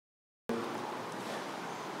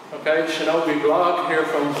Okay, Shinobi vlog here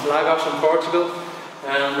from Lagos in Portugal.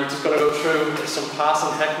 We're just going to go through some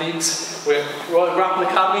passing techniques with Royal Grappling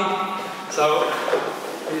Academy. So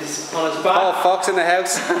he's on his back. Oh, Fox in the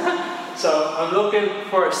house. So I'm looking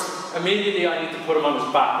first. Immediately I need to put him on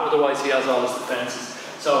his back, otherwise he has all his defences.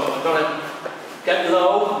 So I'm going to get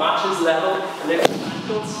low, match his level, lift his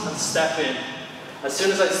ankles and step in. As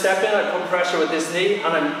soon as I step in, I put pressure with this knee and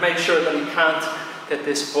I make sure that he can't get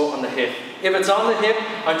this foot on the hip. If it's on the hip,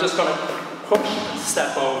 I'm just going to push and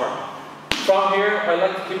step over. From here, I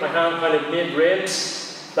like to keep my hand kind of mid-ribs,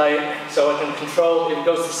 so I can control, if he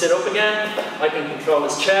goes to sit up again, I can control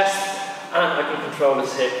his chest and I can control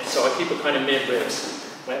his hip. So I keep it kind of mid-ribs.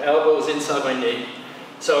 My elbow is inside my knee.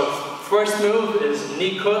 So first move is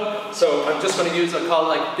knee cut. So I'm just going to use, I call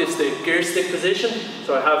it like this, the gear stick position.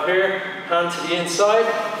 So I have here, hand to the inside,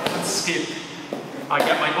 and skip. I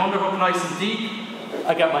get my underhook nice and deep.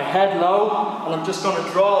 I get my head low, and I'm just going to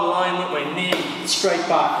draw a line with my knee straight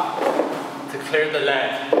back to clear the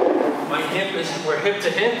leg. My hip is, we're hip to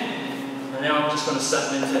hip, and now I'm just going to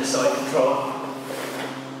settle into side control.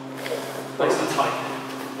 Nice and tight.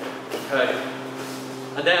 Okay.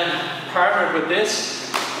 And then partnered with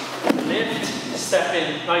this, lift, step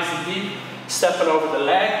in nice and deep, stepping over the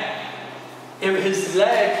leg. If his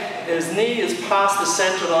knee is past the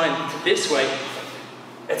center line to this way,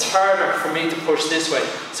 it's harder for me to push this way.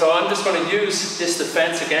 So I'm just going to use this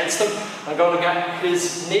defense against him. I'm going to get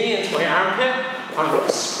his knee into my armpit. I'm going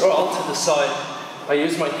to scroll to the side. I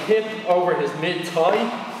use my hip over his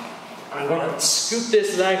mid-thigh. I'm going to scoop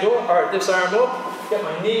this leg up, or this arm up, get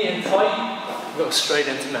my knee in tight, go straight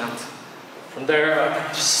into mount. From there, I can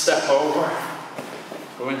just step over,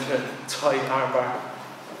 go into a tight arm bar.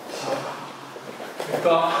 So we've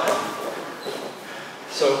got,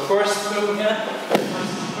 so first move again,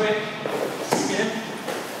 nice and quick, skip,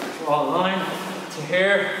 draw a line to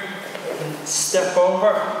here, I can step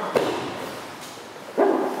over,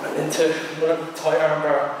 and into a tight arm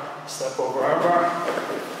bar, step over arm bar.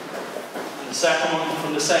 And the second one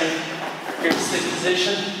from the same gear stick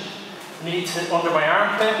position, knee to under my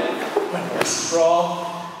armpit, I'm going to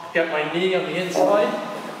sprawl, get my knee on the inside,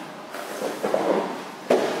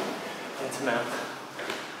 into mount.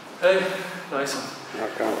 Okay, nice one.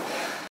 Okay.